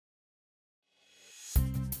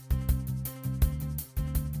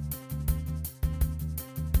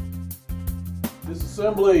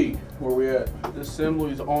Disassembly, where we at?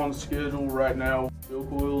 Disassembly is on schedule right now. Bill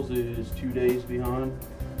coils is 2 days behind.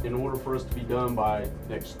 In order for us to be done by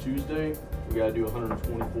next Tuesday, we gotta do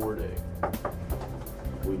 124 a day.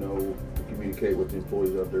 We know to communicate with the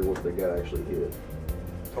employees out there what they got actually hit.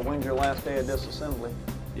 So when's your last day of disassembly?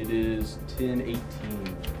 It is 10/18.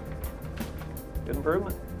 Good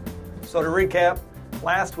improvement. So to recap,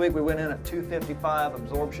 last week we went in at 255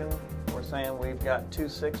 absorption. We're saying we've got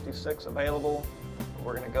 266 available.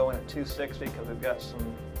 We're going to go in at 260 because we've got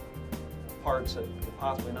some parts that could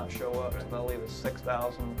possibly not show up, so that'll leave us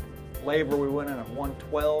 6,000. Labor, we went in at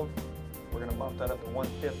 112. We're going to bump that up to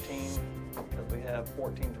 115 because we have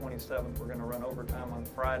 14/27. We're going to run overtime on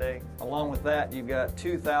Friday. Along with that, you've got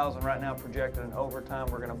 2,000 right now projected in overtime.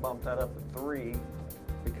 We're going to bump that up to 3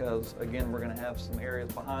 because, again, we're going to have some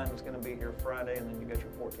areas behind that's going to be here Friday, and then you got your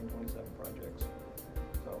 14/27 projects.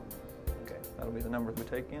 So, okay, that'll be the numbers we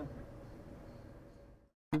take in.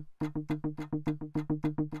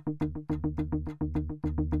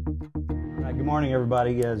 Good morning,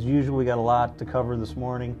 everybody. As usual, we got a lot to cover this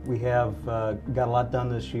morning. We have got a lot done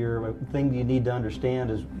this year. The thing you need to understand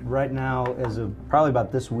is right now, as of probably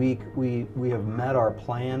about this week, we have met our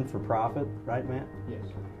plan for profit, right, Matt? Yes.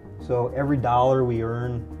 So every dollar we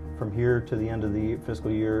earn from here to the end of the fiscal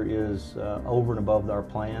year is over and above our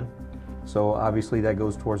plan. So obviously that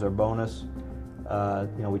goes towards our bonus.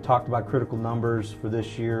 You know, we talked about critical numbers for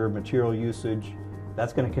this year, material usage.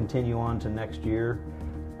 That's going to continue on to next year.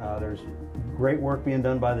 There's great work being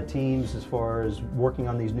done by the teams as far as working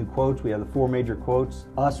on these new quotes. We have the 4 major quotes.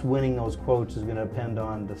 Us winning those quotes is going to depend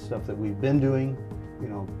on the stuff that we've been doing, you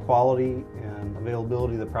know, quality and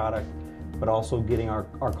availability of the product, but also getting our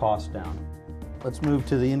costs down. Let's move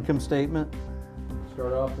to the income statement.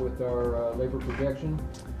 Start off with our labor projection.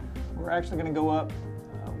 We're actually going to go up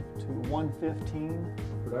to 115.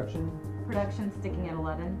 Production. Production sticking at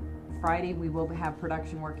 11. Friday we will have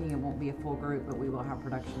production working. It won't be a full group, but we will have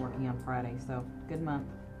production working on Friday. So good month.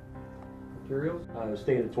 Materials.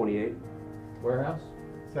 Staying at 28. Warehouse.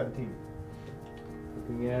 17.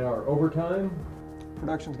 Looking at our overtime.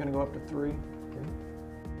 Production's going to go up to 3. Okay.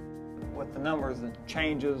 With the numbers, the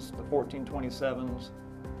changes, the 14/27s,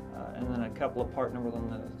 and then a couple of part numbers on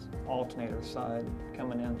the alternator side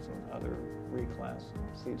coming in, some other reclass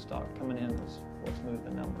seed stock coming in is what's moved the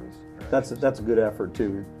numbers. That's a good effort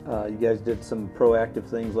too. You guys did some proactive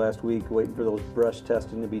things last week, waiting for those brush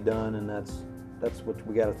testing to be done, and that's what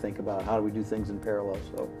we got to think about. How do we do things in parallel?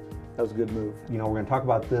 So that was a good move. You know, we're going to talk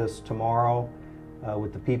about this tomorrow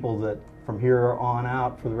with the people that from here on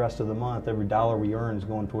out for the rest of the month, every dollar we earn is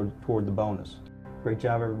going toward the bonus. Great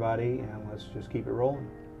job, everybody, and let's just keep it rolling.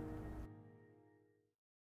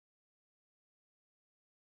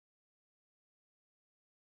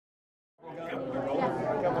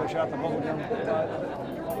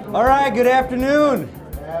 All right, good afternoon.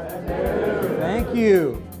 Good afternoon. Thank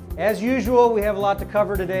you. As usual, we have a lot to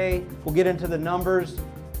cover today. We'll get into the numbers.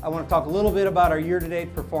 I want to talk a little bit about our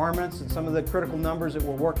year-to-date performance and some of the critical numbers that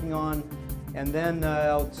we're working on. And then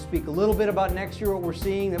I'll speak a little bit about next year, what we're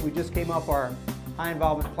seeing, that we just came off our high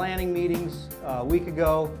involvement planning meetings a week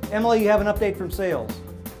ago. Emily, you have an update from sales.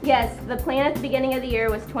 Yes, the plan at the beginning of the year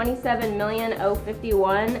was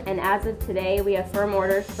 $27,051,000, and as of today, we have firm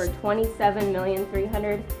orders for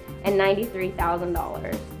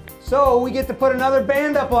 $27,393,000. So we get to put another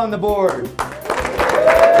band up on the board.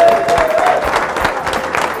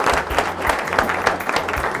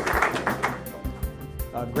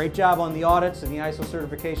 Great job on the audits and the ISO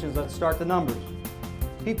certifications. Let's start the numbers.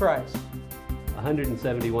 P-price.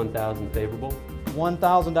 171,000 favorable.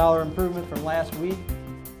 $1,000 improvement from last week.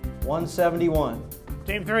 171.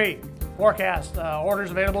 Team 3, forecast,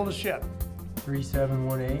 orders available to ship.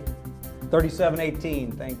 3718.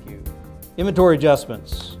 3718, thank you. Inventory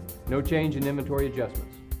adjustments. No change in inventory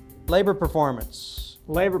adjustments. Labor performance.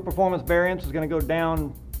 Labor performance variance is going to go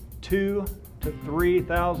down 2 to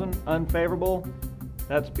 3,000 unfavorable.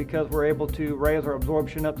 That's because we're able to raise our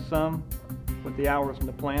absorption up some with the hours in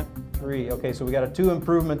the plant. 3, okay, so we got a 2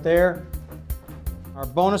 improvement there. Our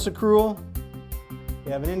bonus accrual,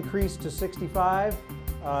 we have an increase to 65.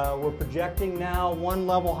 We're projecting now 1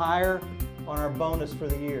 level higher on our bonus for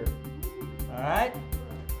the year. All right?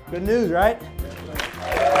 Good news, right?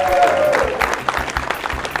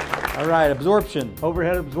 All right, absorption.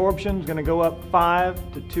 Overhead absorption is going to go up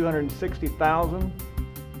 5 to 260,000.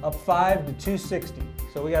 Up 5 to 260.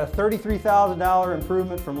 So we got a $33,000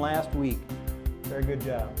 improvement from last week. Very good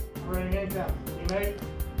job. Running income, team 8.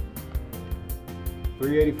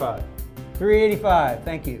 385. 385,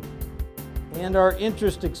 thank you. And our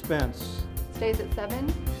interest expense. Stays at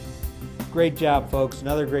 7. Great job, folks.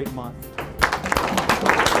 Another great month.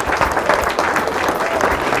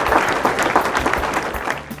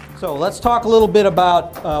 So let's talk a little bit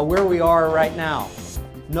about where we are right now.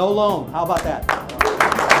 No loan, how about that?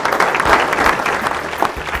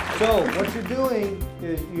 So what you're doing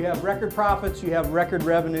is you have record profits, you have record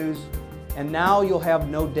revenues, and now you'll have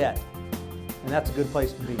no debt. And that's a good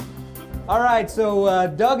place to be. All right,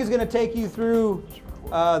 so Doug is going to take you through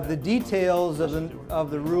the details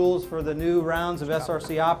of the rules for the new rounds of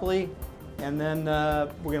SRCopoly, and then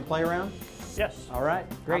we're going to play around? Yes. All right,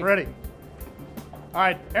 great. I'm ready. All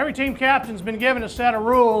right, every team captain's been given a set of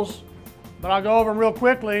rules, but I'll go over them real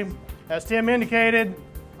quickly. As Tim indicated,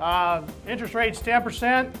 interest rate's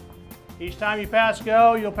 10%. Each time you pass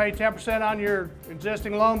go, you'll pay 10% on your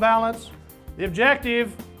existing loan balance. The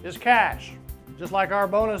objective is cash. Just like our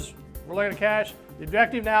bonus related to cash, the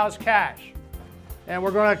objective now is cash. And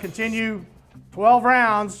we're going to continue 12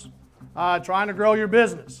 rounds trying to grow your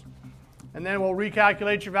business. And then we'll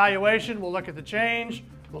recalculate your valuation. We'll look at the change.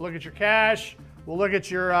 We'll look at your cash. We'll look at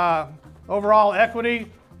your overall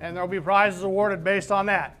equity. And there'll be prizes awarded based on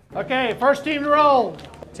that. Okay, first team to roll.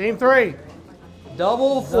 Team 3.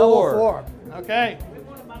 Double 4. Double 4. Okay.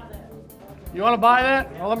 You want to buy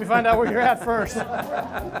that? Well, let me find out where you're at first.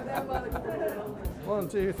 1,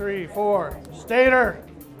 2, 3, 4. Stator.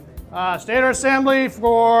 Stator assembly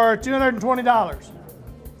for $220.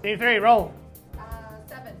 Team 3, roll.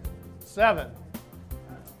 7. 7.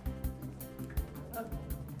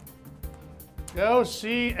 Go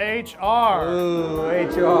CHR. Ooh,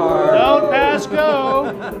 HR. Don't pass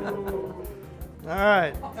go. All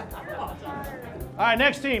right. All right,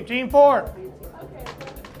 next team. Team 4.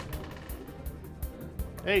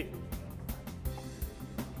 8.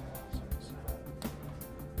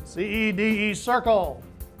 CEDE circle.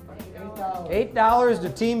 $8 to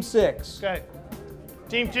Team 6. Okay.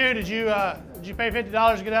 Team 2, did you pay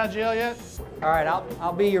 $50 to get out of jail yet? All right,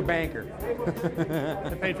 I'll be your banker.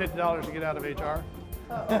 I paid $50 to get out of HR.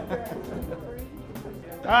 All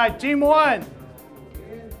right, Team 1.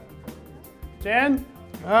 10.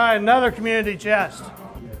 All right, another community chest.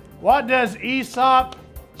 What does ESOP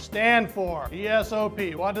stand for?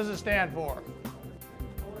 ESOP. What does it stand for?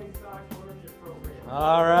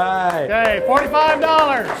 All right. Okay,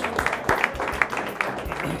 $45.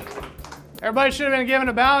 Everybody should have been given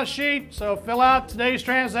a balance sheet, so fill out today's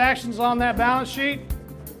transactions on that balance sheet.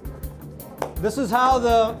 This is how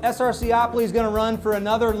the SRCopoly is going to run for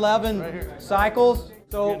another 11 cycles.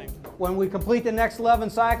 So when we complete the next 11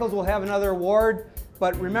 cycles, we'll have another award.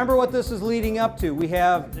 But remember what this is leading up to. We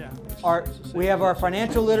have our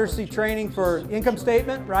financial literacy training for income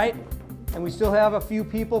statement, right? And we still have a few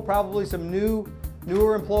people, probably some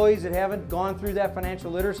newer employees that haven't gone through that financial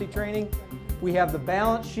literacy training. We have the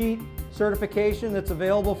balance sheet certification that's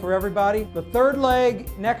available for everybody. The third leg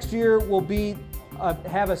next year will be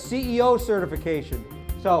have a CEO certification.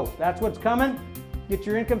 So that's what's coming. Get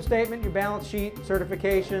your income statement, your balance sheet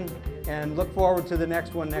certification, and look forward to the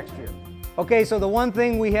next one next year. Okay, so the one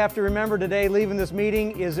thing we have to remember today leaving this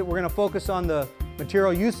meeting is that we're going to focus on the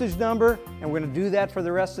material usage number, and we're going to do that for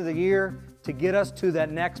the rest of the year to get us to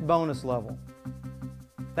that next bonus level.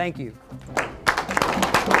 Thank you.